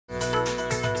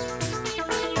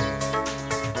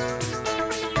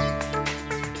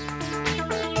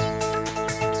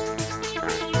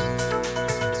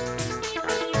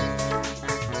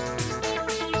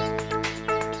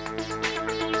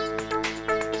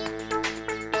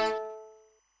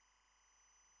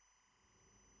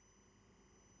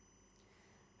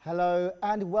Hello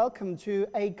and welcome to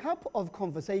A Cup of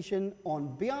Conversation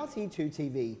on BRT2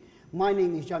 TV. My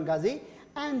name is Can Ghazi,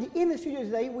 and in the studio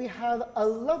today we have a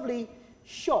lovely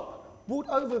shop brought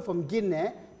over from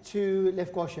Girne to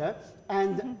Lefkoşa,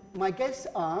 and my guests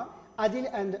are Adil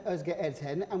and Özge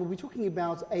Erten, and we'll be talking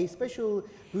about a special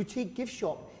boutique gift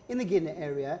shop in the Girne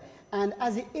area. And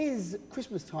as it is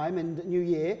Christmas time and New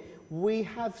Year, we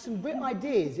have some great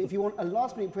ideas if you want a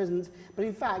last minute present, but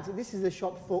in fact this is a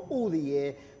shop for all the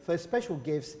year for special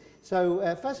gifts. So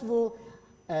first of all,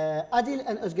 Adil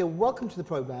and Özge, welcome to the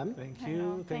program. Thank you.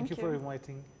 Hello. Thank you for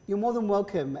inviting. You're more than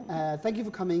welcome. Thank you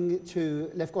for coming to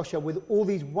Lefkoşa with all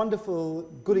these wonderful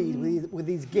goodies, with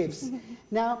these gifts.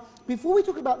 Now, before we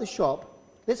talk about the shop,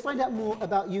 let's find out more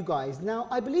about you guys. Now,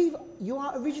 I believe you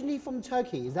are originally from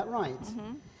Turkey, is that right?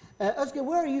 Özge,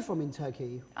 where are you from in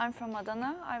Turkey? I'm from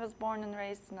Adana. I was born and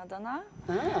raised in Adana.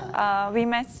 Ah. We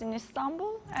met in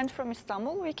Istanbul, and from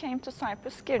Istanbul we came to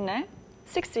Cyprus, Girne,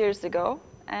 6 years ago.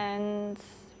 And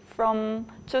from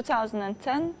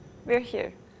 2010, we're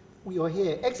here. You're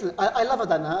here. Excellent. I love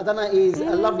Adana. Adana is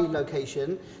a lovely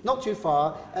location, not too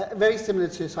far, very similar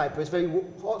to Cyprus, very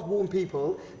hot, warm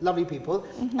people, lovely people.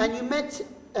 And you met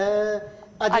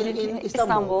Adil in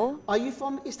Istanbul. Are you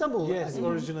from Istanbul? Yes,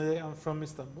 Adil? originally I'm from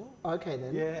Istanbul. Okay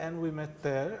then. Yeah, and we met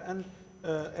there. And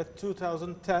at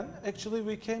 2010, actually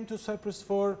we came to Cyprus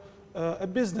for a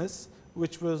business,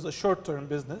 which was a short-term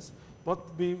business. But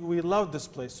we loved this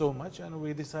place so much, and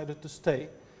we decided to stay.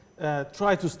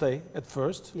 Try to stay at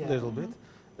first, a little bit.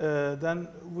 Then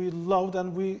we loved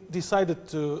and we decided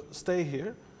to stay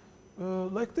here.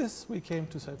 Like this, we came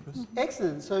to Cyprus.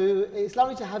 Excellent. So it's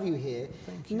lovely to have you here.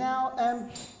 Thank you. Now,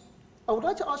 I would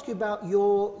like to ask you about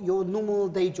your normal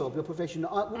day job, your profession.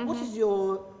 What is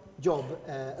your job,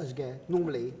 Özge,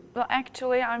 normally? Well,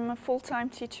 actually, I'm a full-time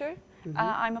teacher.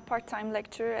 I'm a part-time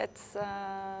lecturer at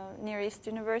Near East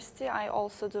University. I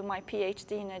also do my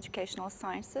PhD in educational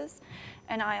sciences,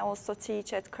 and I also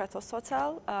teach at Kratos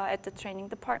Hotel at the training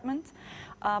department.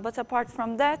 But apart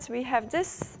from that, we have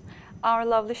this, our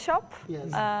lovely shop,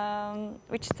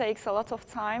 which takes a lot of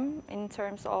time in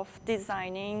terms of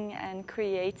designing and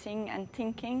creating and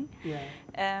thinking.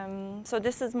 So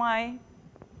this is my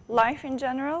life in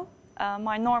general.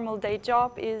 My normal day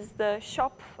job is the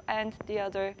shop and the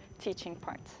other teaching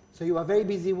part. So you are a very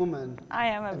busy woman. I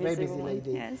am a very busy busy woman,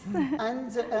 lady. yes.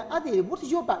 And Adil, what is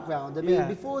your background? I mean,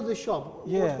 before the shop,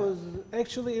 what was...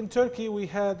 Actually, in Turkey, we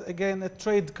had, again, a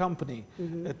trade company,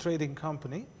 a trading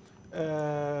company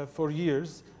for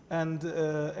years. And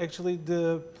actually,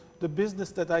 the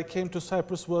business that I came to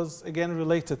Cyprus was, again,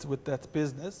 related with that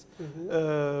business.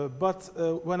 But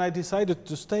when I decided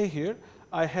to stay here,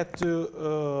 I had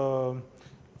to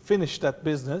finish that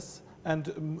business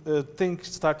and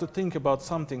start to think about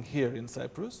something here in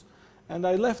Cyprus. And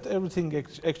I left everything,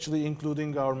 actually,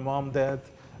 including our mom, dad,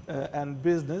 and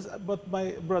business. But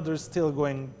my brother is still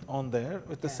going on there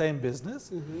with the same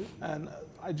business. And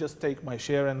I just take my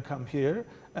share and come here.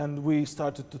 And we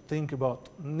started to think about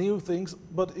new things,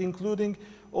 but including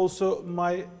also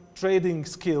my trading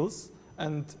skills.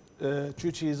 And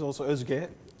Çuçi is also Özge.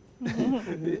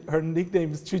 Her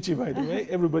nickname is Çuçi, by the way.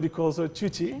 Everybody calls her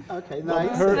Çuçi. Okay,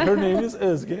 nice. Her name is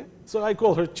Özge, so I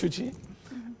call her Çuçi.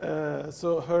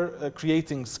 So her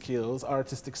creating skills,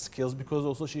 artistic skills, because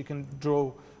also she can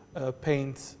draw,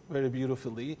 paint very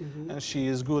beautifully, and she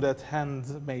is good at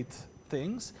handmade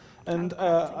things. And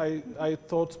I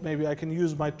thought maybe I can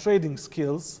use my trading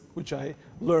skills, which I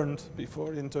learned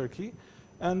before in Turkey,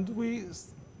 and we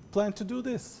plan to do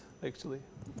this, actually.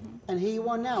 And here you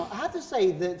are now. I have to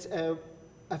say that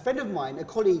a friend of mine, a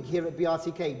colleague here at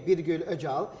BRTK, Birgül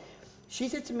Öcal, she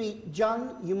said to me,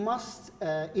 Can, you must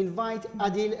invite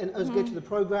Adil and Özge to the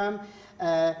program.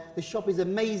 The shop is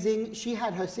amazing. She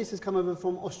had her sisters come over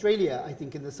from Australia, I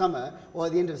think, in the summer, or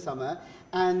at the end of summer,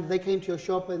 and they came to your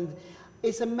shop, and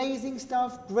it's amazing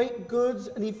stuff, great goods.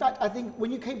 And in fact, I think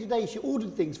when you came today, she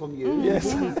ordered things from you.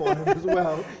 Yes. For her as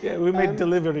well. Yeah, we made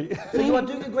delivery. So you are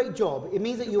doing a great job. It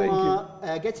means that you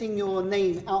are getting your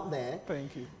name out there.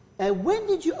 Thank you. When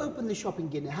did you open the shop in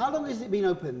Girne? How long has it been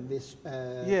open? This?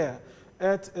 Yeah,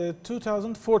 at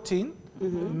 2014,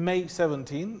 May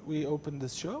 17, we opened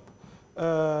this shop.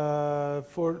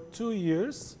 For 2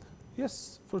 years,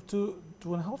 yes, for two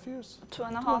and a half years.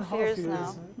 2.5 years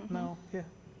now. Now, yeah.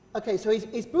 Okay, so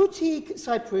it's boutique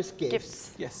Cyprus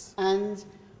gifts. Yes. And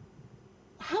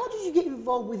how did you get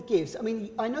involved with gifts? I mean,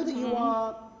 I know that you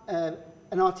are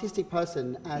an artistic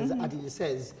person, as Adil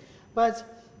says, but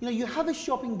you know, you have a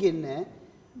shop in Girne.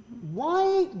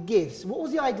 Why gifts? What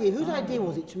was the idea? Whose idea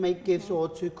was it to make gifts or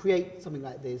to create something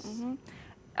like this?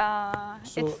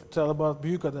 So tell about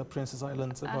Büyükada Princess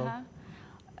Islands.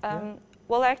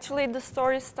 Well, actually, the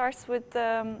story starts with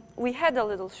we had a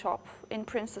little shop in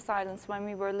Princess Islands when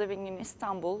we were living in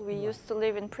Istanbul. We used to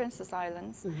live in Princess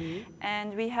Islands,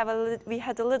 and we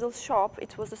had a little shop.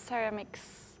 It was a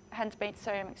handmade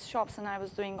ceramics shops, and I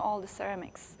was doing all the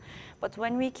ceramics. But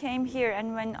when we came here,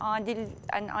 and when Adil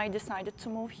and I decided to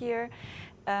move here,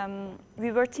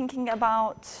 we were thinking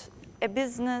about a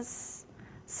business,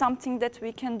 something that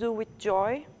we can do with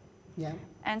joy,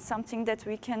 and something that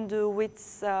we can do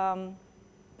with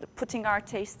putting our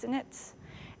taste in it.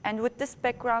 And with this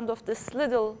background of this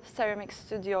little ceramic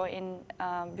studio in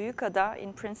Büyükada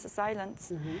in Princess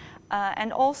Islands,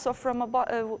 and also from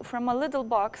a little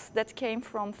box that came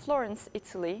from Florence,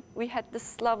 Italy, we had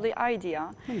this lovely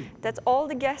idea that all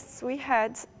the guests we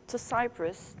had to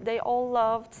Cyprus, they all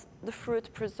loved the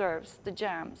fruit preserves, the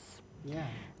jams.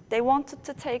 They wanted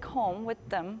to take home with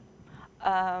them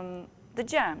the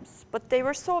jams, but they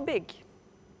were so big.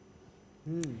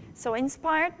 So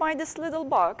inspired by this little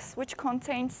box, which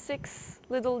contained 6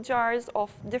 little jars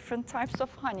of different types of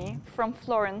honey from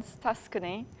Florence,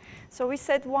 Tuscany, so we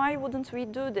said, why wouldn't we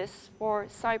do this for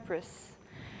Cyprus?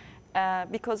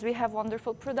 Because we have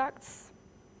wonderful products,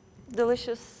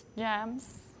 delicious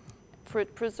jams,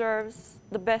 fruit preserves,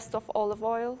 the best of olive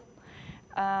oil.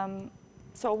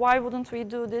 So why wouldn't we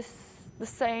do this, the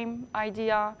same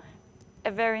idea,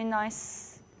 a very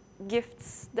nice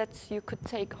gifts that you could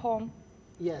take home?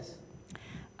 Yes.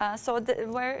 So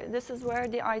this is where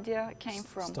the idea came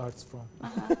from. Starts from.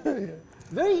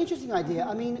 Very interesting idea.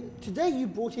 I mean, today you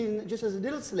brought in just as a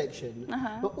little selection,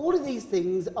 but all of these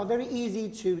things are very easy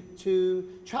to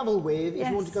travel with if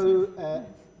you want to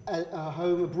go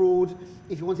home abroad,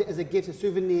 if you want it as a gift, a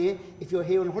souvenir, if you're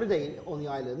here on holiday on the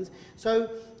islands. So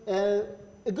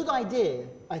a good idea,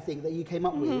 I think, that you came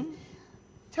up with.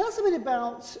 Tell us a bit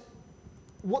about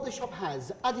what the shop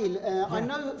has. Adil, I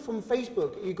know from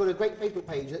Facebook, you've got a great Facebook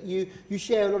page that you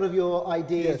share a lot of your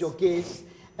ideas, your gifts,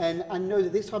 and I know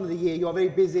that this time of the year you are very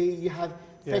busy, you have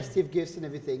festive gifts and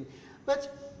everything.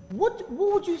 But what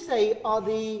would you say are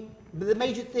the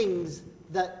major things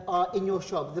that are in your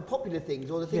shop, the popular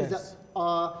things, or the things that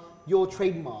are your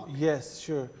trademark? Yes,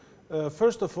 sure.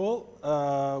 First of all,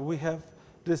 we have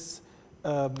this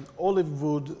olive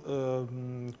wood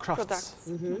crafts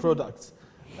products.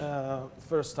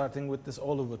 First starting with this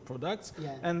olive wood products,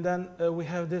 and then we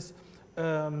have this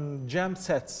jam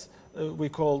sets, we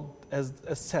call as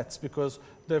sets, because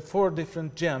there are 4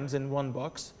 different jams in one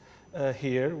box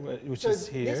here, which is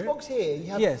here. This box here,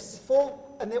 you have 4,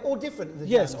 and they're all different. The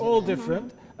yes, jams, all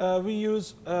different. We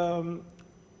use,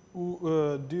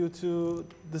 due to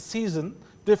the season,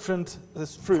 different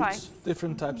fruits,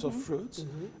 different types of fruits.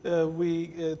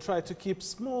 We try to keep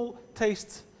small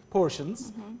taste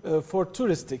portions for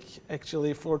touristic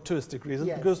reasons,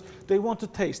 because they want to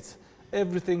taste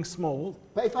everything small.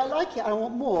 But if I like it, I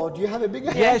want more. Do you have a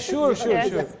bigger? Yeah, sure.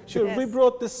 We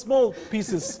brought the small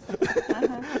pieces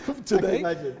today,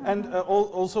 and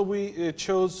also we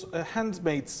chose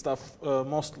handmade stuff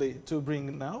mostly to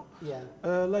bring now,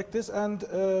 like this. And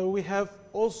we have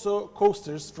also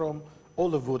coasters from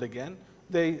olive wood again.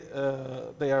 They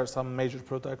are some major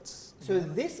products. So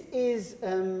this is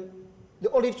the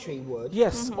olive tree wood?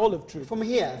 Yes, olive tree. From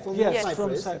here, from Cyprus.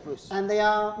 From Cyprus. And they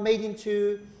are made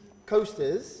into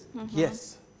coasters?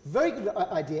 Yes. Very good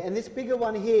idea. And this bigger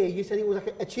one here, you said it was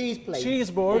like a cheese plate? Cheese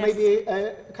board. Or maybe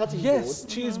a cutting board? Yes,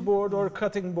 cheese board or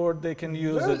cutting board they can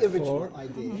use Very it original for.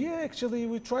 idea. Yeah, actually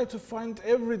we try to find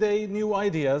everyday new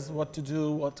ideas, what to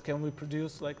do, what can we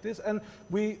produce like this. And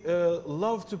we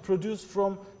love to produce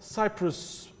from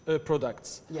Cyprus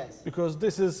products. Yes. Because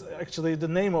this is actually the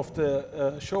name of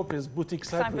the shop is Boutique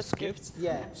Cyprus Gifts.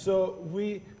 Yeah. So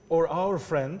we, or our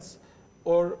friends,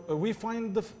 or we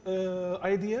find the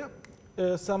idea,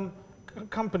 some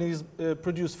companies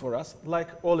produce for us, like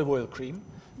olive oil cream,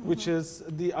 which is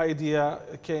the idea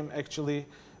came actually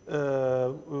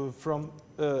from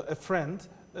a friend,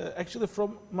 actually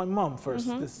from my mom first,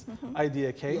 this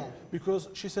idea came, because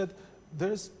she said,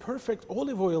 there's perfect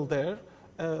olive oil there,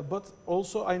 but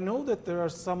also I know that there are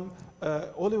some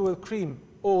olive oil cream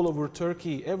all over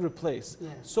Turkey, every place.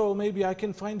 So maybe I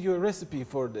can find you a recipe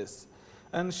for this.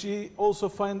 And she also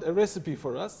found a recipe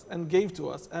for us and gave to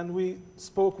us. And we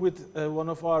spoke with one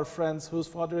of our friends whose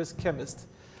father is chemist,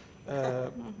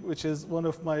 which is one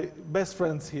of my best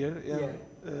friends here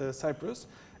in Cyprus.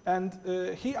 And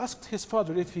he asked his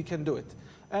father if he can do it.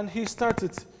 And he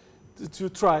started to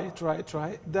try.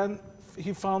 Then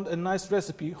he found a nice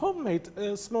recipe, homemade,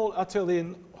 a small atelier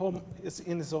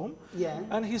in his home.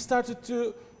 And he started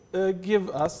to give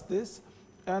us this.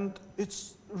 And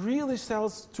it's really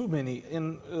sells too many,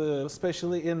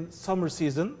 especially in summer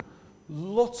season,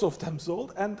 lots of them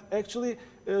sold, and actually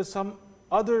some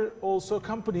other also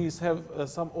companies have,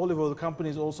 some olive oil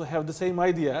companies also have the same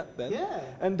idea then,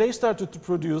 and they started to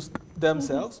produce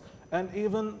themselves, and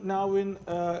even now in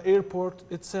airport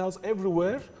it sells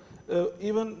everywhere,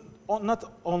 even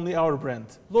not only our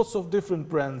brand. Lots of different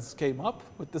brands came up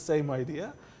with the same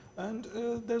idea, and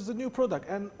there's a new product,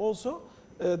 and also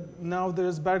now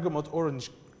there's bergamot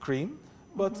orange cream,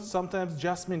 but sometimes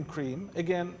jasmine cream.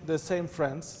 Again, the same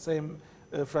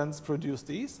friends produce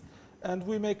these. And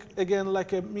we make, again,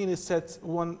 like a mini set,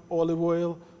 one olive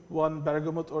oil, one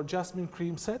bergamot or jasmine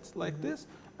cream set, like this.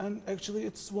 And actually,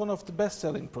 it's one of the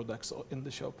best-selling products in the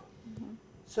shop.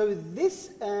 So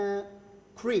this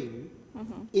cream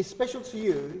is special to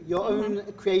you, your own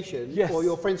creation, or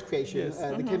your friend's creation,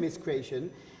 the chemist's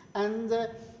creation, and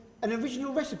an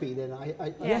original recipe, then,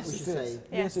 I would say.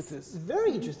 Yes, it is.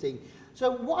 Very interesting.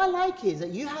 So what I like is that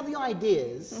you have the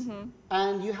ideas,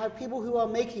 and you have people who are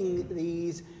making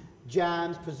these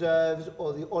jams, preserves,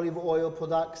 or the olive oil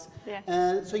products.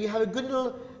 So you have a good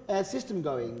little system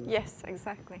going. Yes,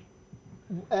 exactly.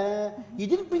 You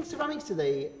didn't bring ceramics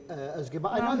today, Özge,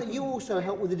 but I know that you also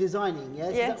help with the designing,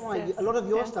 yes? Yes, is that right? yes, A lot of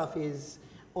your stuff is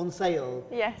on sale.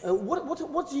 Yes.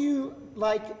 What do you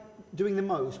like doing the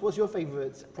most? What's your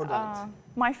favourite product?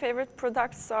 My favorite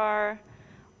products are,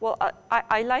 well,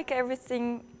 I like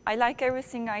everything. I like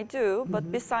everything I do,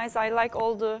 but besides, I like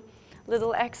all the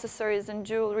little accessories and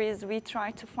jewelries we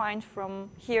try to find from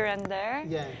here and there.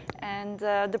 And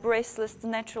the bracelets, the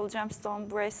natural gemstone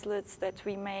bracelets that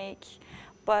we make.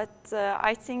 But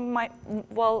I think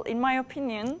in my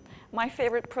opinion, my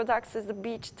favorite products is the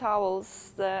beach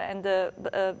towels and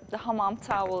the hammam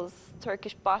towels,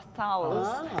 Turkish bath towels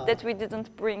that we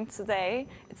didn't bring today.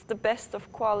 It's the best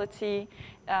of quality.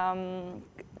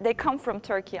 They come from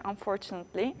Turkey,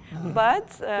 unfortunately, but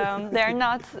they're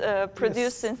not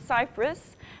produced in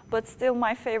Cyprus. But still,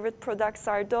 my favorite products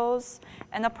are those,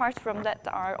 and apart from that,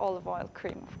 are olive oil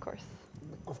cream, of course.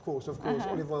 Of course,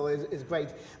 olive oil is great.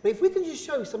 But if we can just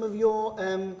show some of your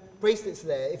bracelets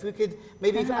there, if we could,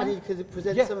 maybe if Adil could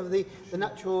present some of the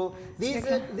natural,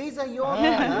 these are your,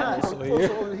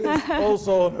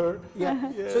 also on her.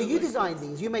 So you design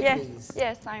these, you make these?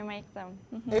 Yes, I make them.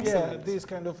 Yeah, these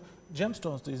kind of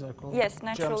gemstones, these are called. Yes,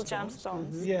 natural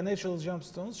gemstones. Yeah, natural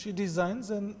gemstones. She designs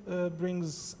and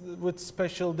brings with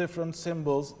special different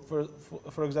symbols.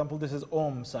 For example, this is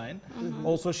Om sign.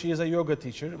 Also, she is a yoga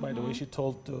teacher, by the way. She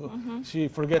told to, she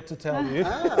forget to tell you.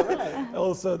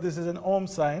 Also, this is an Om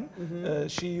sign.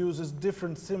 She uses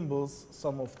different symbols,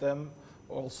 some of them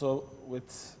also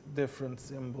with different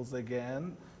symbols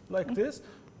again, like this.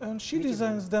 And she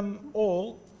designs them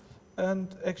all.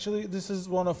 And actually, this is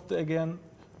one of the, again,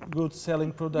 good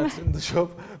selling products in the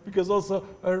shop, because also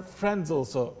our friends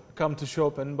also come to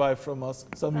shop and buy from us,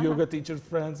 some yoga teacher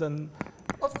friends. And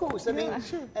of course, I mean,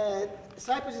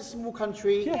 Cyprus is a small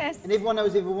country, and everyone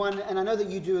knows everyone, and I know that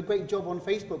you do a great job on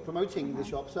Facebook promoting the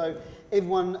shop, so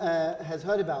everyone has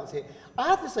heard about it. I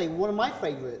have to say, one of my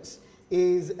favourites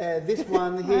is this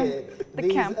one here,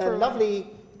 these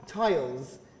lovely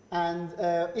tiles, and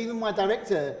even my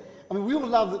director, I mean, we all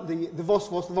love the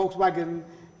Vosvos, the Volkswagen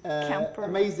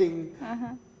amazing.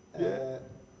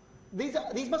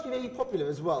 These must be very popular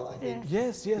as well, I think.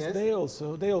 Yes, they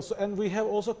also, and we have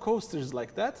also coasters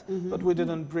like that, but we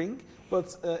didn't bring.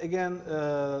 But again,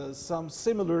 some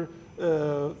similar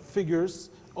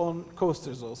figures on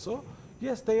coasters also.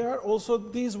 Yes, they are also.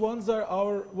 These ones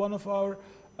are one of our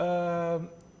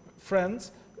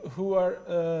friends who are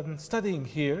studying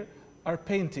here are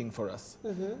painting for us.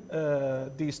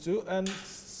 These two, and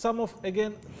some of,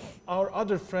 again, our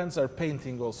other friends are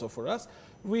painting also for us.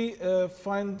 We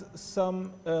find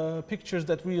some pictures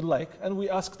that we like, and we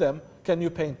ask them, can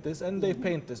you paint this? And they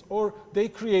paint this, or they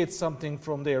create something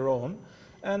from their own.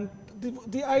 And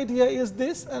the idea is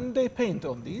this, and they paint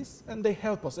on these, and they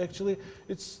help us. Actually,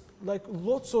 it's like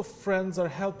lots of friends are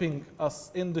helping us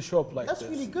in the shop like this.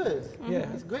 That's really good.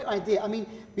 It's a great idea. I mean,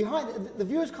 behind, the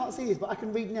viewers can't see this, but I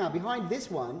can read now. Behind this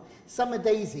one, Summer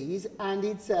Daisies, and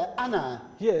it's Anna.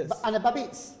 Anna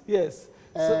Babitz.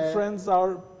 So friends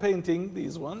are painting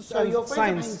these ones. So your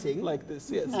friends are painting like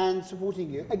this, and supporting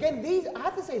you. Again, these, I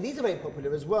have to say, these are very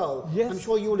popular as well. I'm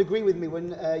sure you will agree with me when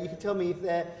you can tell me if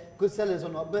they're good sellers or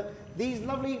not. But these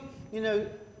lovely, you know,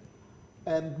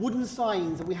 wooden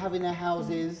signs that we have in our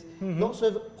houses, lots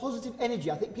of positive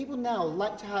energy. I think people now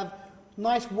like to have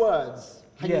nice words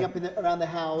hanging up around the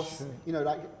house. You know,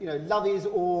 like, you know, love is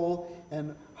all,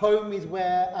 and home is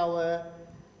where our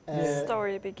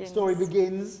story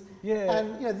begins.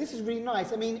 And you know, this is really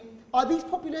nice. I mean, Are these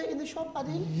popular in the shop,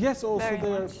 Adil? Yes, also Very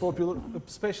they are much. popular,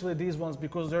 especially these ones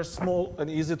because they're small and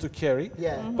easy to carry.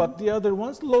 Yeah. But the other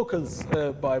ones, locals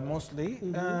buy mostly.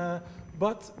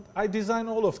 But I design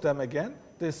all of them again.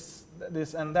 This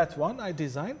and that one I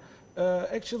design.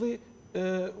 Actually,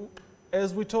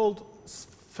 as we told,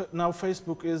 now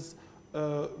Facebook is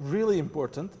really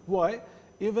important. Why?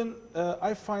 Even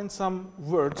I find some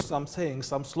words, some sayings,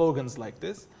 some slogans like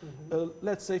this.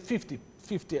 Let's say 50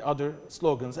 other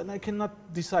slogans, and I cannot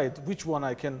decide which one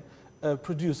I can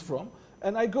produce from.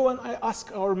 And I go and I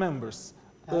ask our members,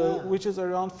 which is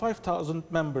around 5,000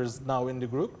 members now in the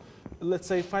group. Let's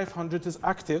say 500 is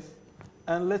active,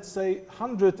 and let's say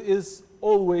 100 is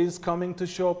always coming to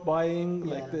shop, buying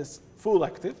like this, full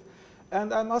active.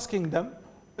 And I'm asking them,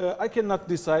 I cannot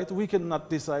decide, we cannot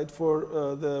decide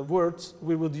for the words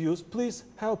we would use. Please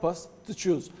help us to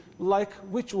choose, like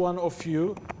which one of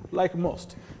you like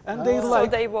most. And they So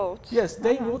they vote. Yes,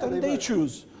 they vote and they vote.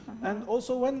 choose. And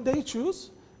also when they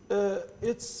choose,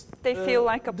 it's They feel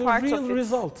like a the part real of it.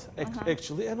 result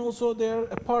actually, and also they're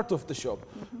a part of the shop.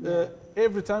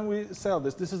 Every time we sell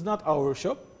this, this is not our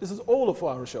shop, this is all of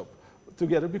our shop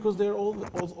together because they're all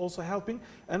also helping,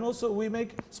 and also we make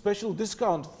special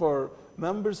discount for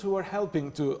members who are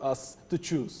helping to us to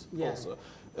choose. Also,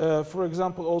 for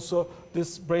example, also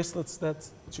these bracelets that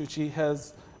Chuchi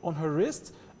has on her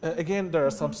wrist. Again, there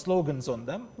are some slogans on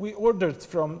them. We ordered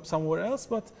from somewhere else,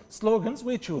 but slogans,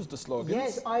 we choose the slogans.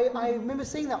 Yes, I remember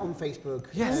seeing that on Facebook.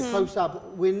 Yes. Close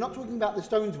up. We're not talking about the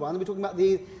Stones one, we're talking about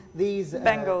these...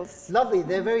 Bangles. Lovely,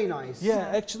 they're very nice.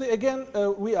 Yeah, actually, again,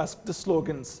 we asked the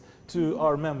slogans to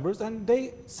our members, and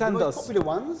they send The most us. popular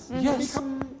ones Yes.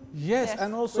 become... Yes,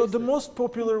 and also the most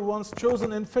popular ones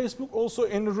chosen in Facebook, also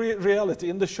in reality,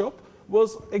 in the shop,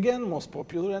 was again most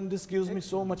popular, and this gives me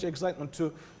so much excitement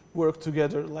to work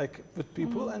together like with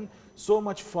people, and so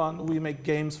much fun. We make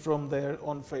games from there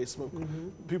on Facebook.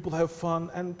 People have fun,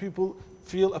 and people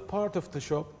feel a part of the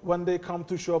shop. When they come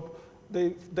to shop,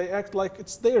 they act like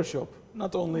it's their shop,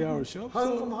 not only our shop.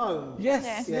 Home from home. Yes,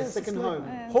 Yes, second it's like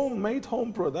home. homemade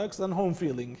home products and home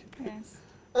feeling. Yes.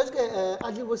 Özge,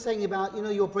 Adil was saying about, you know,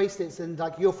 your bracelets and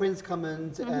like your friends come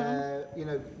and, you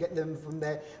know, get them from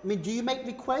there. I mean, do you make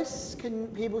requests? Can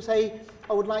people say,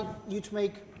 I would like you to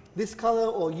make this color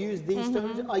or use these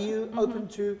stones? Are you open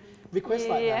to requests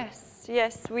like that?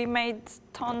 Yes, we made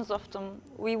tons of them.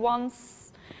 We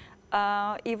once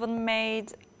even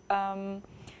made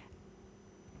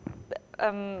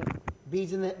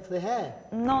Beads for the hair?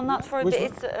 no, not for Which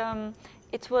the, one?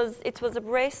 it was a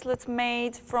bracelet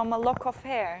made from a lock of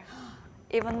hair.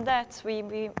 Even that we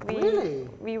Really?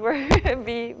 we were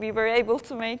we were able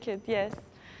to make it. Yes.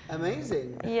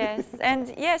 Amazing. Yes,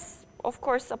 and yes, of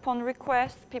course, upon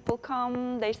request, people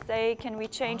come. They say, "Can we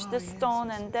change this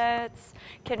stone and that?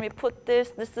 Can we put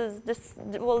this?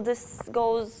 Well, this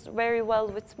goes very well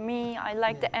with me. I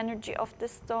like the energy of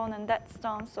this stone and that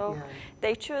stone." So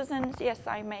they choose, and yes,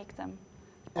 I make them.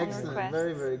 On Excellent. request.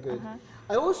 Very, very good.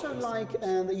 I also like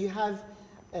that you have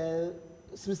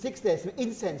some sticks there, some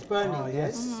incense burning.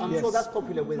 Yes. I'm sure that's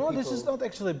popular with No, people. this is not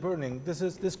actually burning.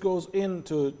 This goes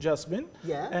into jasmine,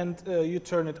 and you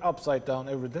turn it upside down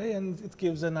every day, and it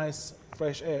gives a nice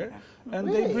fresh air. And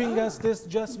they bring us this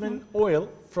jasmine oil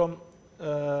from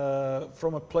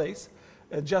a place,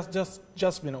 just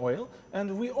jasmine oil,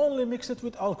 and we only mix it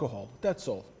with alcohol. That's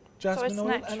all. Jasmine So oil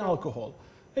natural. and alcohol.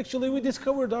 Actually, we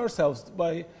discovered ourselves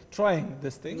by trying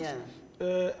this thing. Yeah.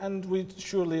 And we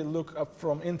surely look up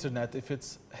from internet if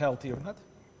it's healthy or not.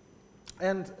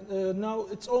 And now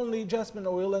it's only jasmine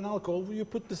oil and alcohol. You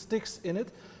put the sticks in it,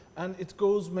 and it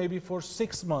goes maybe for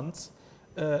 6 months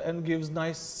and gives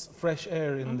nice fresh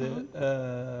air in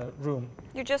the room.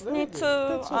 You just Very need good.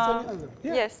 to Turn it over.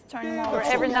 yes, turn them Yeah, over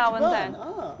that's every You have now to and burn. then.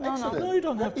 Ah, No, no. excellent. No, you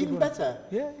don't have to Even burn. better.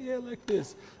 Yeah, like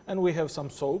this. And we have some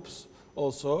soaps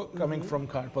also coming from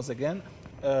Karpas again,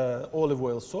 olive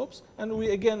oil soaps. And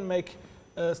we again make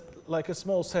like a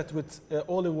small set with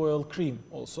olive oil cream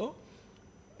also.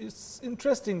 It's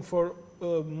interesting for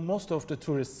most of the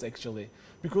tourists actually,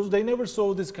 because they never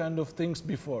saw this kind of things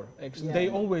before. Actually, they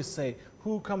always say,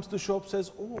 who comes to shop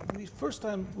says, oh, first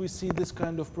time we see this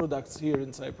kind of products here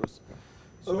in Cyprus.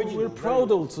 So Original, we're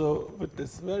proud also with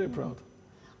this, very proud.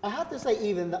 I have to say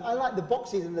even that I like the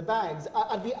boxes and the bags.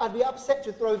 I'd be upset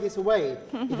to throw this away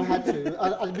if I had to.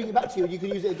 I'd bring it back to you and you can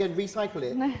use it again, recycle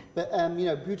it. But, you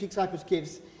know, Boutique Cyprus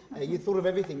gives, you thought of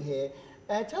everything here.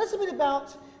 Tell us a bit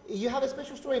about, you have a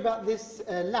special story about this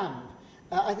lamp.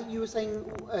 I think you were saying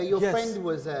your friend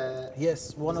was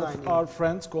yes, one designing. of our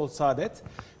friends called Saadet.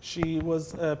 She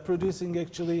was producing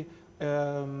actually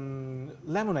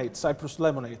lemonade, Cyprus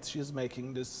lemonade. She's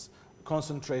making this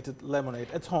concentrated lemonade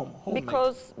at home, homemade.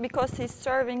 Because he's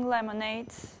serving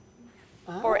lemonade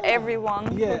for everyone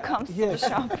who comes to the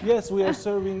shop. Yes, we are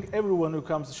serving everyone who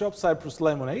comes to shop Cyprus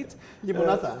lemonade.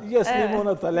 Limonata. Yes,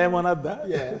 limonada.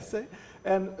 Yeah. Say.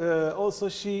 And also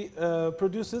she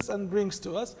produces and brings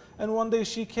to us. And one day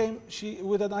she came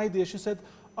with an idea. She said,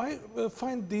 I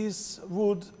find these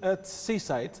wood at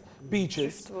seaside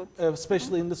beaches,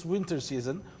 especially in this winter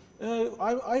season.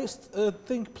 I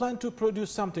plan to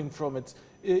produce something from it.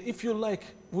 If you like,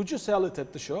 would you sell it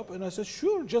at the shop? And I said,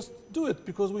 sure, just do it,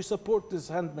 because we support this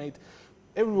handmade.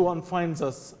 Everyone finds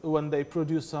us when they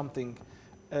produce something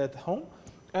at home.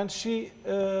 And she,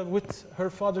 with her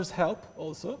father's help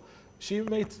also, she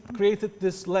created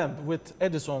this lamp with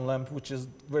Edison lamp, which is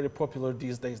very popular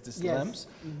these days, these lamps.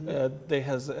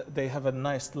 They have a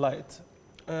nice light.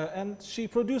 And she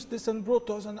produced this and brought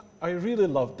to us, and I really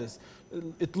love this.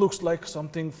 It looks like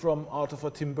something from out of a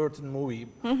Tim Burton movie.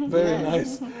 Very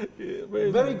nice.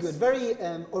 Very nice. Good, very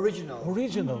original.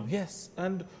 Original, yes.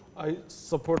 And I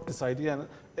support this idea. And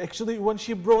actually, when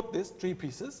she brought this, 3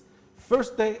 pieces,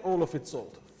 first day, all of it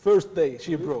sold. First day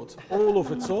she brought, all of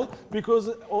it sold, because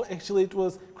actually it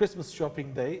was Christmas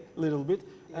shopping day, a little bit.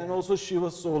 And also she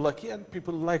was so lucky, and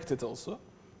people liked it also.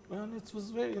 And it was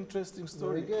a very interesting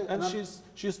story. Very good. And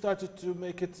she started to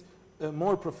make it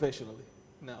more professionally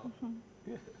now.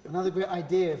 Another great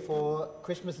idea for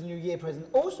Christmas and New Year present.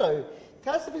 Also,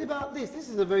 tell us a bit about this. This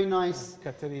is a very nice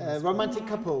romantic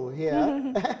couple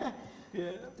here.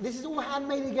 This is all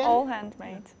handmade again? All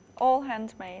handmade. All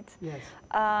handmade. Yes.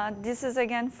 This is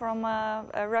again from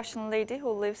a Russian lady who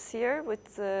lives here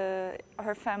with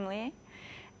her family.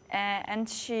 And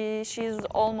she's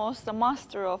almost a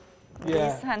master of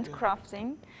this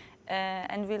handcrafting.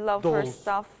 And we love her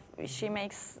stuff. She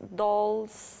makes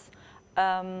dolls,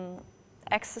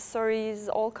 accessories,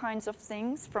 all kinds of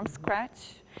things from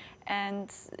scratch. And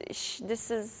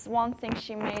this is one thing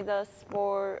she made us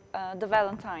for the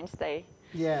Valentine's Day.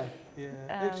 Yeah.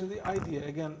 Actually, idea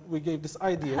again. We gave this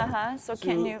idea so to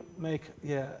can you make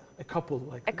a couple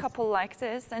like a couple like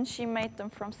this, and she made them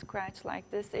from scratch like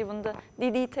this. Even the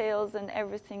details and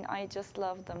everything, I just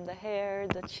love them. The hair,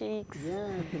 the cheeks. Yeah,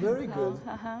 very good.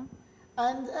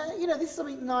 And you know, this is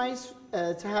something nice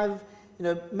to have. You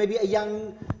know, maybe a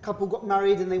young couple got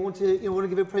married and they want to,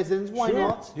 give a present. Why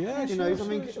not? Yeah,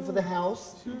 something for the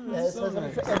house. So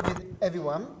something for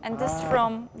everyone. And it's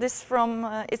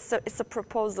a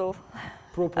proposal.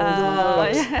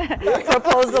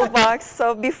 Proposal box.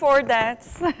 So before that,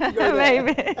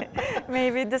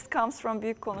 maybe this comes from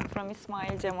Büyük Konuk, from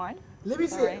Ismail Cemal. Let me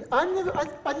see. I didn't realize.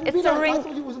 I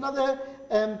thought it was another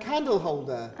candle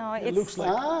holder. Oh, it looks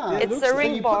like. It's a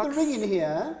ring box. You put the ring in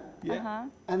here. Yeah.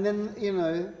 And then,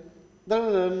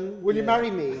 will you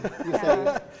marry me? You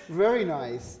say. Very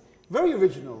nice. Very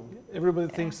original. Everybody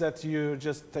thinks that you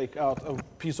just take out a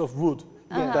piece of wood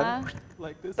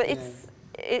like this. But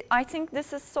I think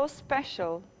this is so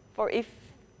special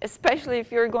especially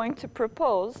if you're going to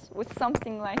propose with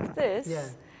something like this. Yeah.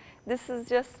 This is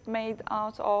just made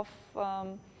out of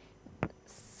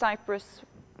cypress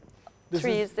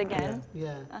trees again.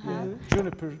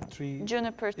 Juniper tree.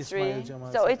 Juniper tree. Ismail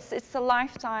Cemal. So it's a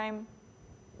lifetime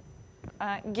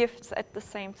gift at the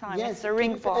same time. Yes, it's a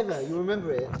ring box. forever. You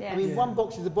remember it. Yes. I mean, one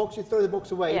box is a box. You throw the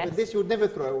box away, but this you'll never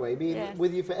throw away. Be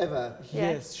with you forever.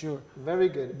 Yes, sure. Very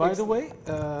good. By the way,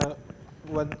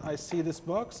 when I see this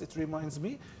box, it reminds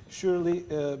me. Surely,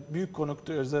 Büyük Konuk,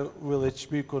 there's a village,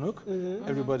 Büyük Konuk.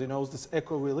 Everybody knows this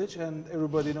eco village, and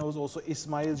everybody knows also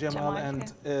Ismail Cemal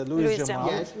and Louis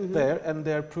Cemal there, and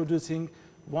they're producing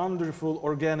wonderful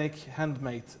organic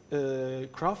handmade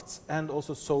crafts and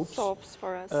also soaps. Soaps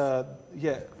for us.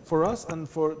 For us, and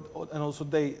also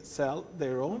they sell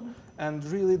their own, and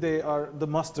really they are the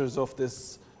masters of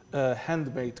this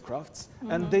handmade crafts,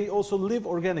 and they also live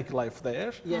organic life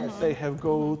there. Yes. They have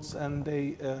goats, and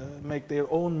they make their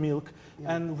own milk,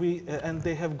 and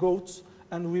they have goats,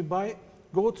 and we buy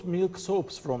goat milk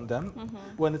soaps from them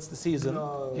when it's the season.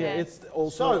 No. It's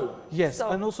also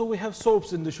soap. and also we have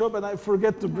soaps in the shop, and I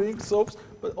forget to bring soaps,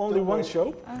 but only one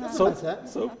soap. Doesn't matter.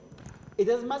 Soap. It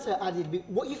doesn't matter, Adil.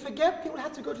 What you forget, people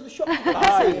have to go to the shop to see.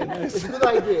 It's a good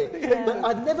idea. But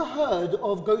I've never heard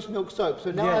of goat's milk soap,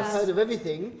 so now I've heard of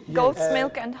everything. Goat's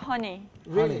milk and honey.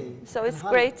 Really? So it's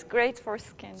great for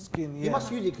skin. Skin, You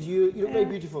must use it because you look very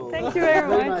beautiful. Thank you very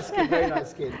much. Nice skin, very nice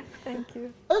skin. Thank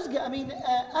you. Özge, I mean,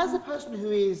 as a person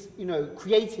who is,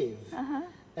 creative,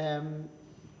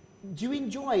 do you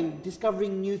enjoy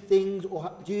discovering new things,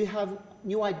 or do you have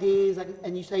new ideas,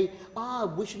 and you say,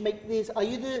 we should make this? Are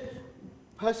you the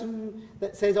person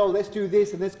that says, "Oh, let's do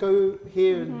this and let's go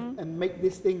here and make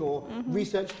this thing or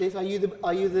research this"?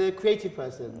 Are you the creative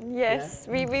person? Yes,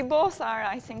 Yeah? we both are.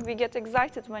 I think we get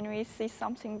excited when we see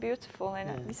something beautiful, and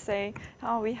we say,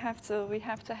 "Oh, we have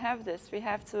to have this. We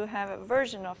have to have a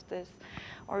version of this,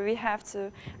 or we have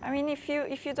to." I mean,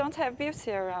 if you don't have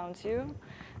beauty around you,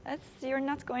 you're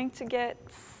not going to get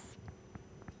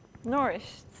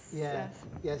nourished. Yeah.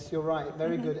 Yes, you're right.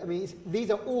 Very good. I mean, these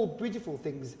are all beautiful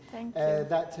things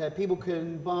that people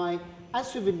can buy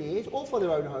as souvenirs, or for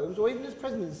their own homes, or even as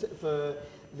presents for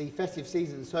the festive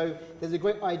season. So there's a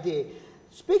great idea.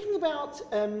 Speaking about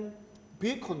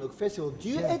Büyükkonuk Festival, do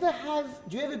you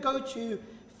ever go to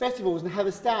festivals and have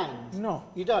a stand? No.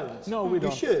 You don't? No, we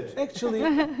don't. You should. Actually,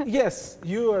 yes,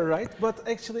 you are right. But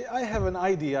actually, I have an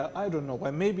idea. I don't know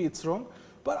why. Maybe it's wrong.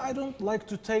 But I don't like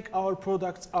to take our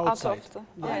products outside.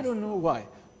 I don't know why.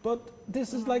 But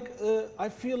this is like, I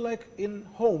feel like in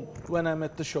home when I'm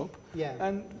at the shop. Yeah.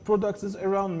 And products is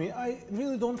around me. I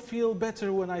really don't feel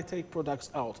better when I take products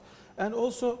out. And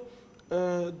also,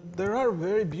 there are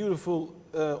very beautiful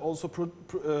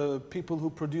people who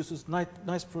produces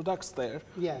nice products there.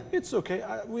 Yeah. It's okay.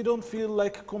 We don't feel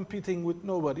like competing with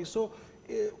nobody. So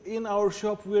in our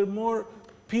shop, we're more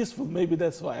peaceful. Maybe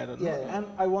that's why, I don't know. Yeah. And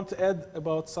I want to add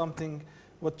about something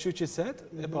what Chuchi said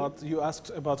about, you asked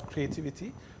about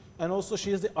creativity. And also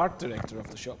she is the art director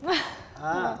of the shop.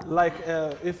 Like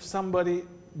if somebody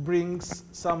brings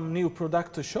some new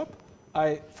product to shop,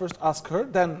 I first ask her,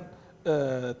 then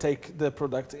take the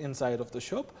product inside of the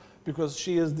shop, because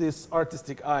she is this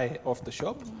artistic eye of the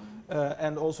shop.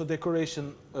 And also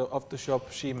decoration of the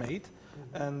shop she made.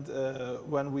 And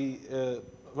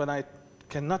when I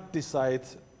cannot decide,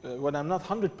 when I'm not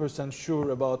 100%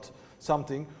 sure about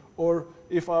something, or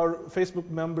if our Facebook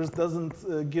members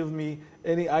doesn't give me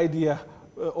any idea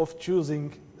of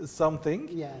choosing something,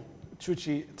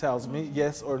 Chuchi tells me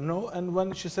yes or no, and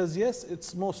when she says yes,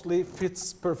 it's mostly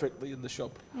fits perfectly in the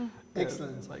shop.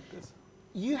 Excellent. Like this.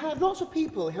 You have lots of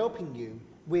people helping you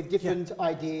with different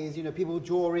ideas, you know, people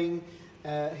drawing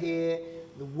here,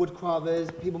 the wood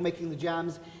carvers, people making the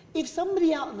jams. If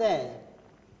somebody out there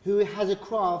who has a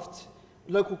craft,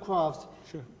 local craft,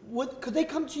 could they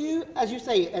come to you, as you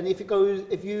say, and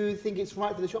if you think it's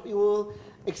right for the shop, you will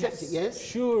accept it, yes?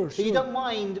 Sure, So you don't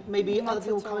mind maybe other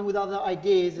people coming with other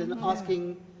ideas and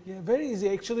asking? Yeah, very easy.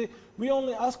 Actually, we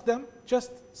only ask them,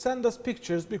 just send us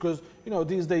pictures, because, you know,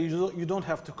 these days you don't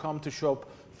have to come to shop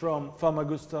from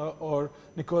Famagusta or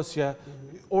Nicosia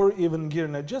or even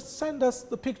Girne. Just send us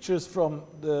the pictures from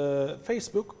the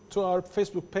Facebook to our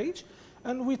Facebook page,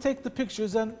 and we take the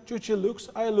pictures, and Chuchi looks,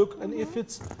 I look, and if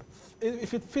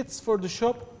it fits for the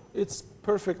shop, it's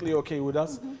perfectly okay with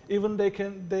us. Even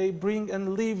they bring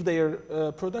and leave their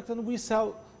product, and we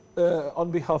sell on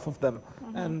behalf of them.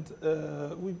 And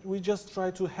we just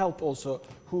try to help also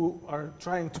who are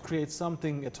trying to create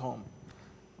something at home.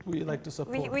 We like to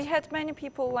support. We had many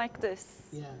people like this.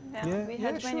 Yeah. We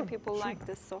had many people like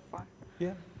this so far.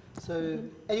 Yeah. So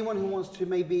anyone who wants to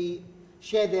maybe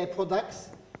share their products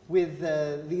with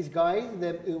these guys,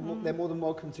 they're more than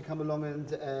welcome to come along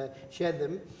and share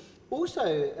them. Also,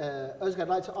 Özge, I'd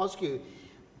like to ask you,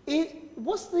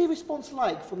 what's the response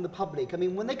like from the public? I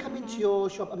mean, when they come into your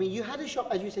shop, I mean, you had a shop,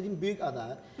 as you said, in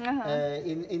Büyükada,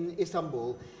 in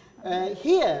Istanbul.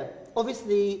 Here,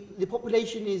 obviously, the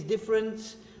population is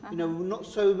different, you know, not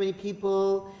so many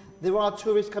people. There are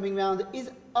tourists coming around.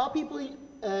 Are people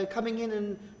coming in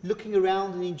and looking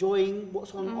around and enjoying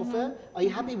what's on offer? Are you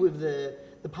happy with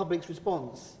the public's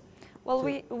response? Well,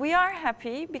 we are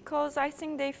happy because I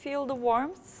think they feel the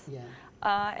warmth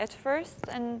at first,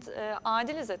 and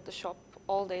Adil is at the shop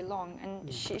all day long, and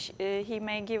he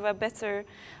may give a better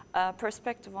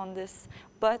perspective on this.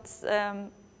 But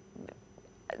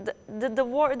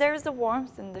there is a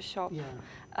warmth in the shop.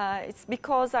 It's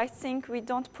because I think we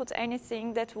don't put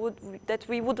anything that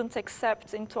we wouldn't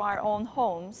accept into our own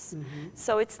homes.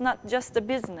 So it's not just a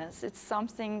business. It's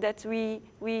something that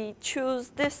we choose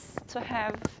this to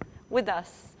have with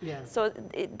us. So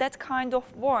that kind of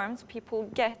warmth people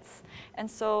get,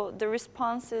 and so the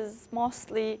response is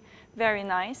mostly very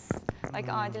nice. Like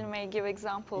Adil may give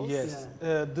examples. Yes,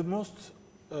 the most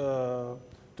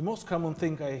common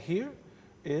thing I hear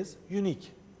is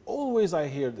unique. Always I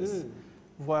hear this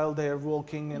while they are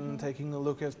walking and taking a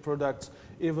look at products.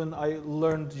 Even I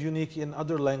learned unique in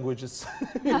other languages.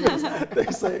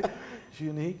 They say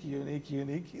unique, unique,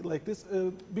 unique, like this,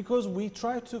 because we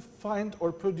try to find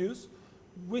or produce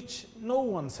which no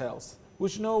one sells,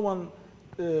 which no one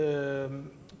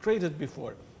created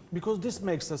before, because this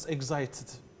makes us excited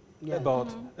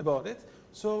about it.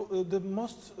 So the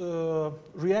most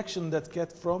reaction that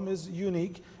get from is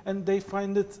unique, and they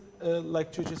find it,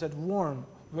 like Tuğçe said, warm,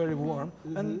 very warm.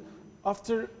 And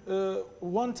after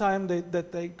one time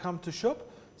that they come to shop,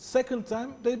 second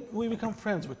time we become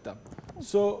friends with them.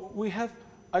 So we have,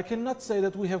 I cannot say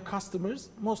that we have customers.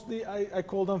 Mostly I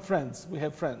call them friends. We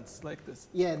have friends like this.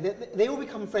 Yeah, they all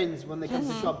become friends when they come to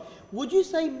the shop. Would you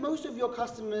say most of your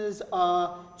customers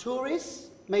are tourists,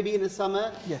 maybe in the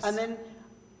summer? Yes. And then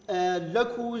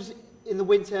locals in the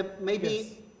winter, maybe,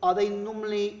 Yes. are they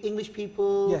normally English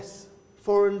people? Yes.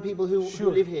 Foreign people who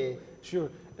live here? Sure.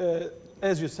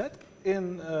 As you said,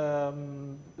 in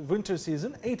winter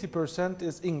season, 80%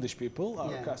 is English people,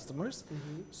 our customers.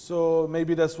 So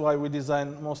maybe that's why we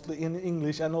design mostly in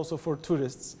English and also for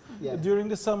tourists. Yeah. During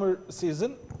the summer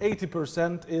season,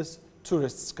 80% is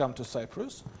tourists come to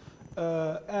Cyprus.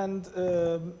 And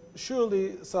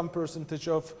surely some percentage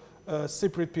of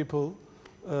Cypriot people,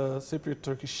 Cypriot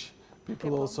Turkish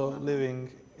people also living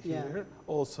here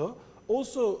also.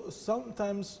 Also,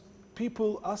 sometimes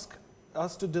people ask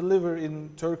us to deliver in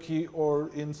Turkey or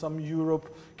in some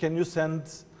Europe. Can you send?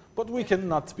 But we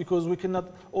cannot, because we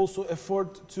cannot also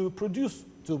afford to produce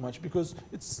too much, because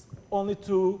it's only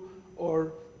two,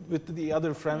 or with the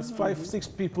other friends,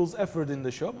 5-6 people's effort in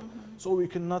the shop. So we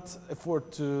cannot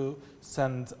afford to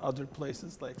send other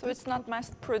places like So this. it's not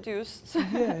mass produced.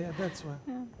 Yeah, that's why.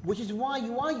 Which is why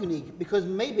you are unique, because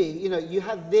maybe, you know, you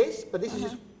have this, but this is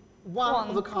just one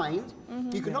of a kind.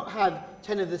 You cannot have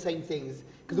 10 of the same things,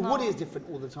 because the wood is different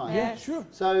all the time. Yeah, sure.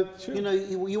 So, you know,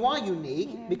 you are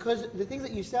unique because the things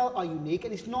that you sell are unique,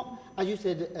 and it's not, as you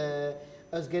said,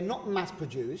 Özge, not mass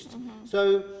produced.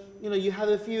 So, you know, you have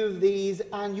a few of these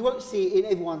and you won't see it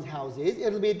in everyone's houses.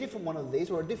 It'll be a different one of this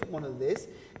or a different one of this.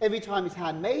 Every time it's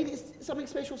handmade, it's something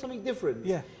special, something different.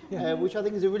 Which I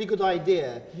think is a really good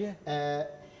idea.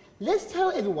 Let's tell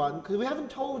everyone, because we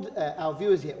haven't told our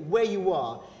viewers yet, where you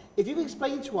are. If you can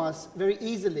explain to us very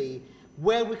easily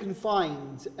where we can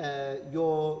find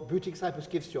your Boutique Cyprus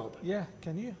gift shop. Yeah,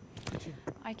 can you?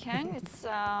 I can. It's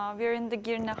we're in the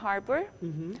Girne Harbor.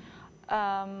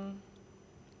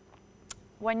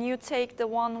 When you take the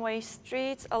one-way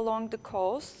street along the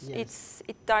coast,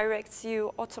 it directs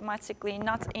you automatically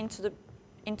not into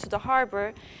the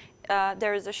harbor.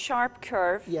 There is a sharp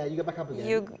curve. Yeah, you go back up again.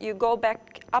 You go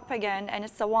back up again, and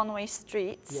it's a one-way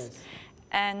street. Yes.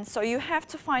 And so you have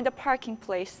to find a parking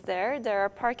place there. There are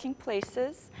parking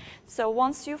places. So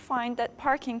once you find that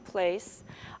parking place,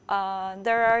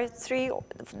 there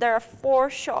are 4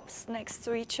 shops next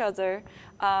to each other.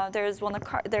 There's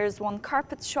one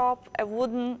carpet shop, a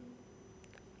wooden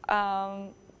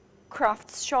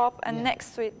crafts shop, and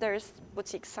next to it there's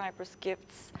Boutique Cyprus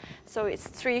Gifts. So it's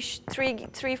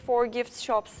four gift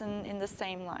shops in the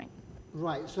same line.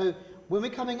 Right. So when we're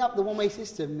coming up the one-way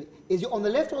system, is it on the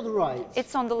left or the right?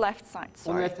 It's on the left side.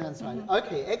 Sorry. On the left-hand side.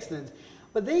 Okay, excellent.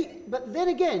 But then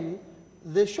again,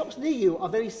 the shops near you are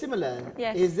very similar.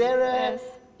 Yes. Is there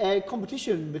a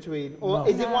competition between, or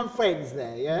is everyone friends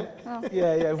there? Yeah. No.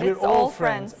 Yeah, we're It's all all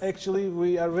friends. friends. Actually,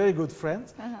 we are very good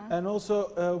friends, and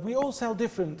also we all sell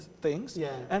different things. Yeah.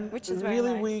 And Which is very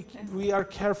really, nice. we are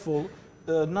careful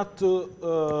not to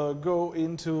go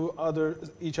into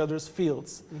each other's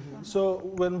fields. So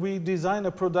when we design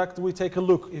a product, we take a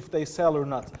look if they sell or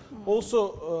not.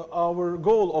 Also, our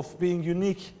goal of being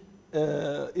unique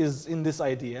is in this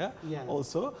idea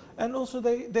also, and also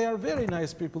they are very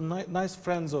nice people, nice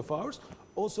friends of ours.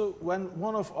 Also, when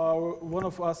one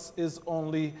of us is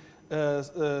only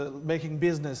making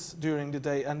business during the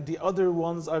day and the other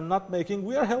ones are not making,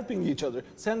 we are helping each other,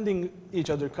 sending each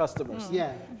other customers.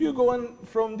 Yeah. You go in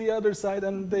from the other side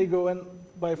and they go and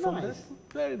buy from Nice. this.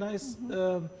 Very nice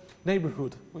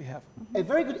neighborhood we have. A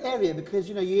very good area, because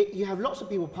you know you have lots of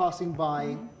people passing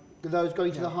by, those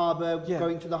going to the harbour,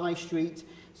 going to the high street.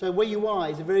 So where you are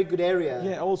is a very good area.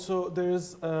 Yeah. Also,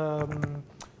 there's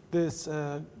this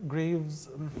graves.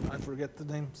 I forget the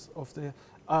names of the.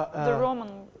 The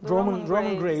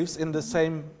Roman graves in the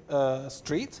same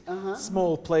street,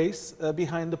 small place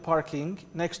behind the parking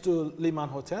next to Liman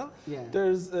Hotel. Yeah.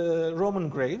 There's Roman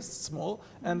graves, small,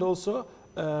 and also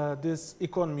this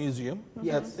Icon Museum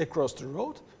across the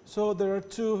road. So there are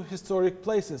 2 historic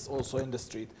places also in the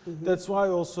street. That's why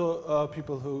also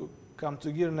people who come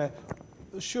to Girne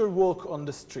sure walk on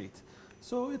the street.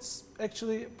 So it's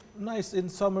actually nice in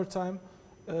summertime.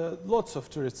 Lots of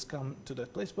tourists come to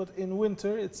that place, but in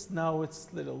winter it's a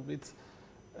little bit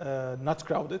not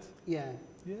crowded. Yeah.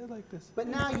 Yeah, like this. But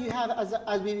now you have,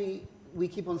 as we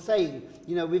keep on saying,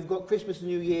 you know, we've got Christmas,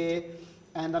 New Year,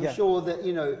 And I'm sure that,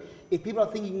 you know, if people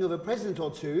are thinking of a present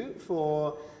or two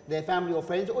for their family or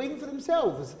friends, or even for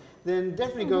themselves, then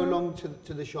definitely go along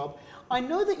to the shop. I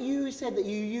know that you said that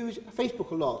you use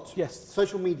Facebook a lot. Yes.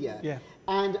 Social media. Yeah.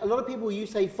 And a lot of people, you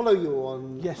say, follow you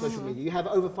on Yes. social media. You have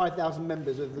over 5,000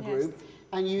 members of the group.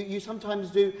 And you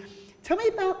sometimes do. Tell me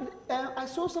about, I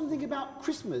saw something about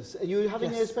Christmas. You're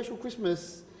having a special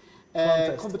Christmas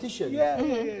competition.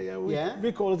 Yeah.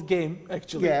 We call it game,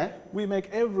 actually. Yeah. We make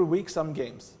every week some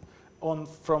games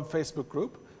from Facebook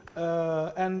group.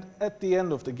 And at the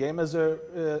end of the game, as a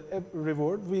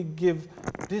reward, we give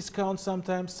discounts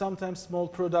sometimes small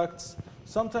products,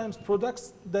 sometimes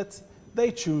products that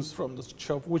they choose from the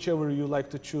shop, whichever you like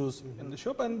to choose in the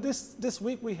shop. And this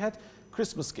week we had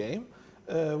Christmas game,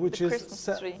 which is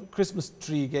Christmas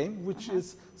tree game, which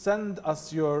is send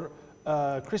us your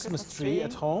Christmas tree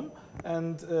at home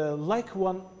and like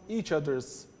each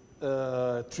other's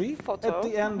tree. Photo. At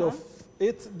the end of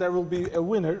it, there will be a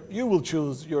winner. You will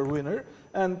choose your winner,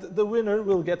 and the winner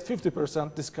will get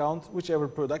 50% discount, whichever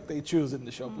product they choose in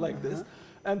the shop, like this.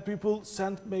 And people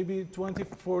send maybe 20,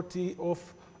 40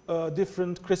 of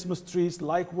different Christmas trees,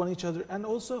 like each other. And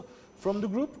also, from the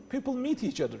group, people meet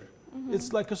each other.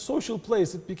 It's like a social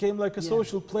place. It became like a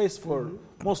social place for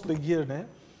mostly Girne,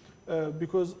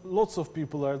 because lots of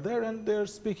people are there, and they're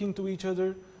speaking to each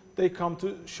other. They come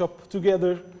to shop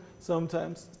together.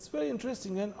 Sometimes it's very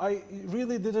interesting, and I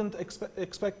really didn't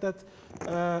expect that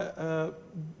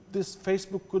this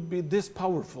Facebook could be this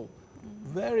powerful,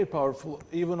 very powerful,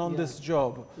 even on this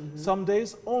job. Some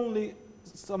days only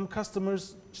some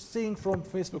customers seeing from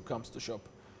Facebook comes to shop.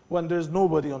 When there's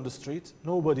nobody on the street,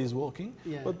 nobody is walking,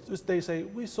 but just they say,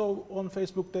 we saw on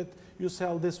Facebook that you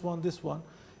sell this one.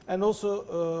 And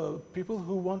also people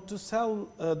who want to sell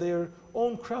their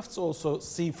own crafts also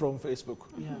see from Facebook.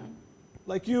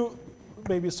 Like you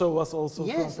maybe saw us also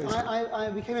from Facebook. Yes, I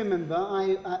became a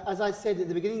member. As I said at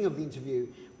the beginning of the interview,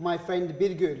 my friend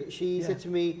Birgül, she said to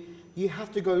me, you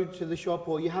have to go to the shop,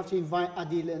 or you have to invite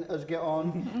Adil and Özge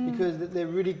on because they're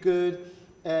really good.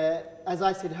 As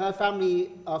I said, her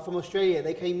family are from Australia.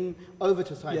 They came over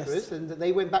to Cyprus and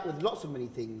they went back with lots of many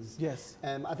things. Yes.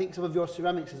 I think some of your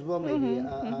ceramics as well, maybe.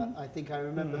 I think I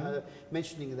remember her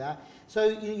mentioning that. So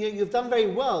you've done very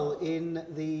well in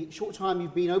the short time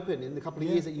you've been open, in the couple of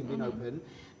years that you've been open,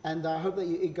 and I hope that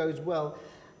it goes well.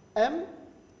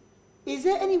 Is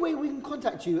there any way we can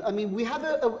contact you? I mean, we have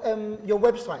your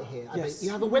website here. Yes.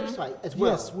 You have a website as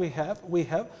well. Yes, we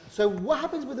have. So what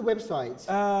happens with the website?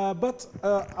 But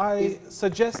I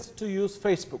suggest to use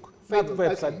Facebook, not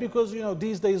website, because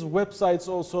these days websites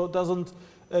also doesn't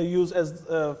use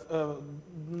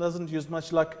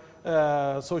much like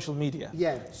social media.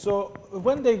 Yeah. So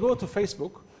when they go to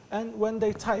Facebook, and when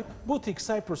they type Boutique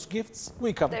Cyprus Gifts,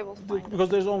 we come. They will find because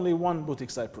there's only one Boutique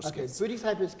Cyprus Gifts. Boutique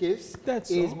Cyprus Gifts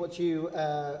is what you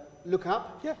look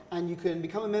up, and you can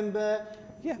become a member,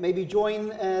 maybe join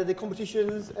the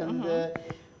competitions. And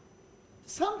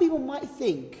some people might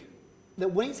think that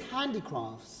when it's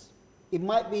handicrafts, it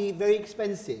might be very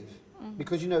expensive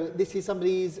because, this is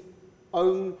somebody's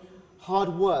own hard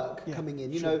work coming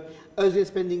in. Özge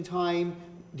spending time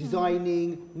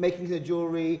designing, making the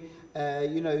jewelry.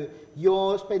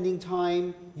 You're spending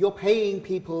time, you're paying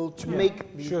people to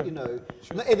make these,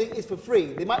 not everything is for free.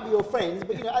 They might be your friends,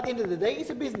 but at the end of the day, it's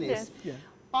a business.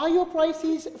 Are your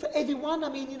prices for everyone? I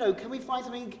mean, can we find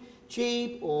something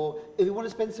cheap, or if you want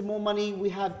to spend some more money, we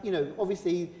have,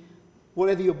 obviously,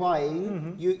 whatever you're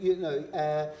buying,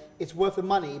 it's worth the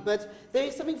money. But there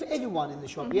is something for everyone in the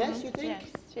shop, yes, you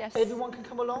think? Yes. Everyone can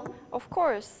come along? Of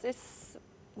course,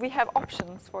 we have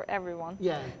options for everyone.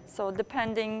 Yeah. So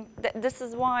this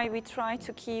is why we try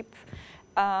to keep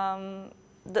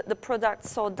the product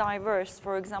so diverse.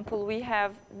 For example, we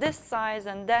have this size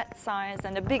and that size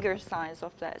and a bigger size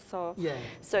of that. So,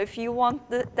 so if you want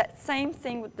that same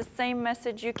thing with the same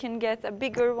message, you can get a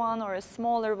bigger one or a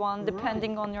smaller one,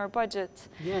 depending on your budget.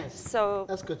 Yes. So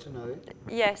that's good to know.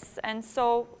 Yes, and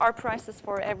so our prices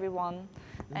for everyone,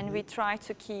 and we try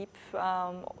to keep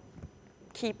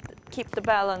the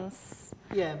balance.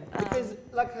 Yeah, because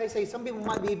like I say, some people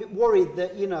might be a bit worried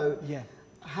that,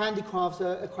 handicrafts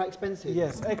are quite expensive.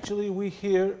 Yes, actually we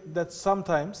hear that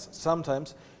sometimes some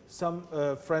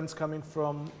friends coming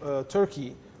from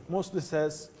Turkey mostly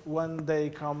says when they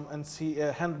come and see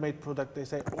a handmade product, they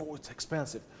say, oh, it's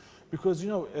expensive. Because,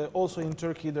 also in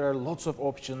Turkey there are lots of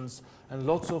options and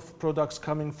lots of products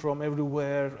coming from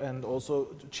everywhere, and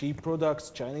also cheap products,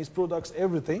 Chinese products,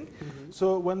 everything.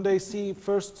 So when they see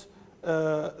first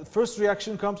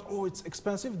reaction comes, oh, it's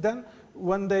expensive. Then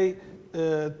when they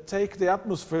take the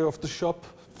atmosphere of the shop,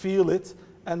 feel it,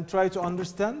 and try to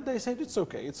understand, they said it's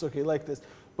okay like this.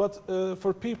 But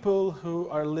for people who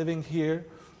are living here,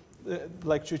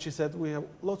 like Chuchi said, we have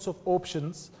lots of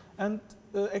options, and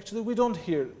actually we don't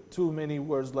hear too many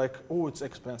words like, oh, it's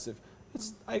expensive.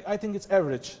 I think it's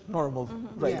average, normal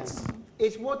rates. Yeah.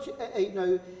 It's what,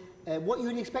 what you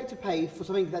would expect to pay for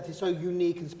something that is so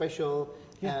unique and special,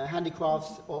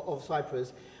 handicrafts of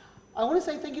Cyprus. I want to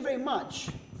say thank you very much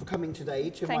for coming today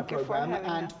to my program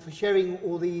and for sharing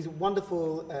all these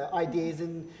wonderful ideas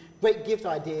and great gift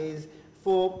ideas.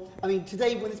 I mean,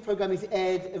 today when this program is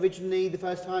aired originally, the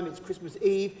first time, it's Christmas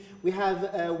Eve. We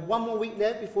have 1 more week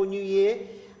left before New Year,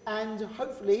 and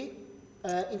hopefully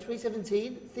in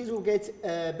 2017 things will get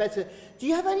better. Do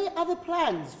you have any other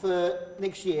plans for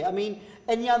next year? I mean,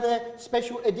 any other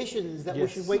special editions that we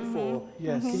should wait for?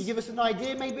 Yes. Can you give us an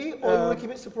idea maybe, or will we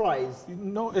keep it surprise?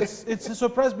 No, it's a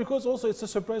surprise, because also it's a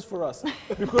surprise for us.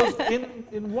 Because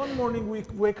in one morning we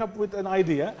wake up with an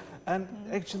idea, and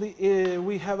actually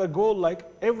we have a goal like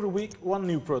every week one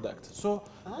new product. So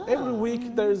every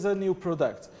week there is a new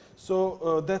product.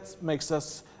 So that makes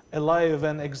us alive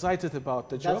and excited about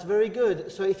the job. That's very good.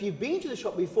 So if you've been to the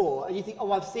shop before and you think, oh,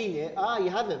 I've seen it, you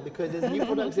haven't, because there's new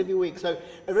products every week. So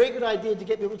a very good idea to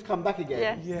get people to come back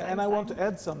again. Yeah, and I want to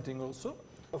add something also.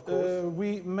 Of course.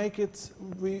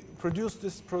 We produce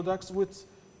these products with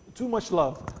too much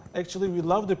love. Actually, we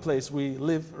love the place we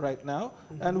live right now,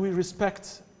 and we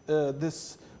respect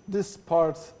this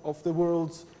part of the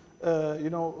world.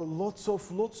 Lots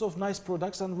of nice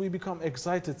products, and we become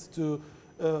excited to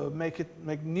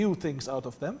make new things out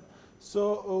of them.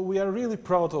 So we are really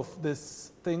proud of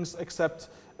these things, except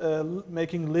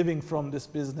making living from this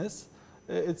business.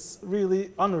 It's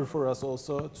really honor for us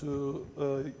also to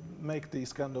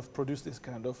produce this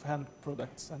kind of hand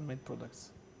products and made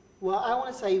products. Well, I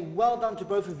want to say well done to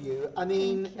both of you. I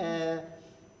mean,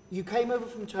 you came over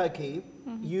from Turkey,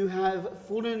 you have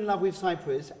fallen in love with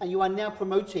Cyprus, and you are now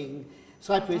promoting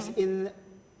Cyprus in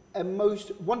a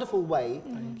most wonderful way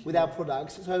with our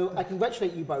products. So I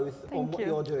congratulate you both on what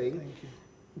you're doing. Thank you.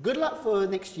 Good luck for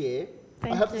next year.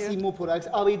 I hope to see more products.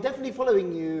 I'll be definitely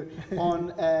following you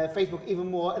on Facebook even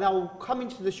more, and I'll come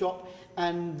into the shop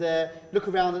and look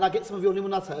around, and I'll get some of your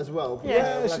limonata as well.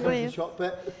 Yes, when I come to the shop.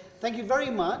 But thank you very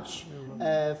much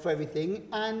for everything.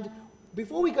 And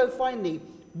before we go, finally,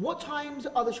 what times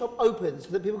are the shop open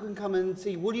so that people can come and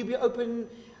see? Will you be open?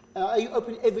 Are you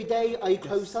open every day? Are you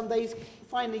closed Sundays?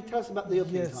 Finally, tell us about the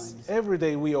opening times. Yes, every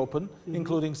day we open,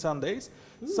 including Sundays.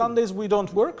 Sundays we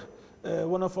don't work.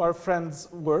 One of our friends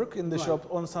work in the shop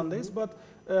on Sundays, but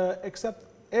except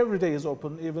every day is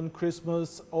open, even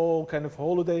Christmas, all kind of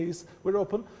holidays, we're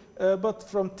open, but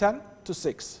from 10 to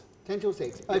 6. 10 till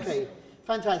 6, okay,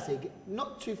 fantastic.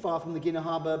 Not too far from the Guinea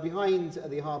Harbour, behind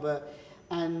the harbour,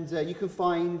 and you can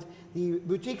find the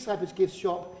Boutique Cyprus Gift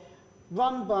Shop,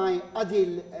 run by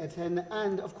Adil, Erten,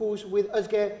 and of course with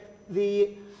Özge,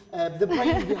 the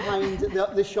brain behind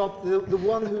the shop, the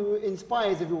one who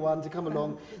inspires everyone to come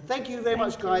along. Thank you very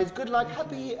much, guys. Good luck.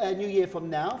 Happy New Year from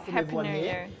now, from everyone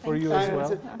here. For you as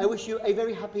well. I wish you a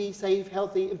very happy, safe,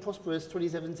 healthy, and prosperous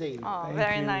 2017. Oh,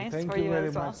 very nice for you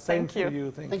as well. Thank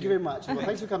you. Thank you very much. Well,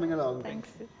 thanks for coming along. Thanks.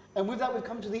 And with that, we've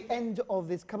come to the end of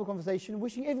this couple conversation.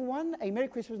 Wishing everyone a Merry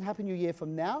Christmas and Happy New Year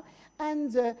from now.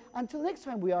 And until next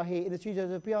time we are here in the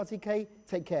studios of BRTK,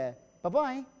 take care.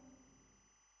 Bye-bye.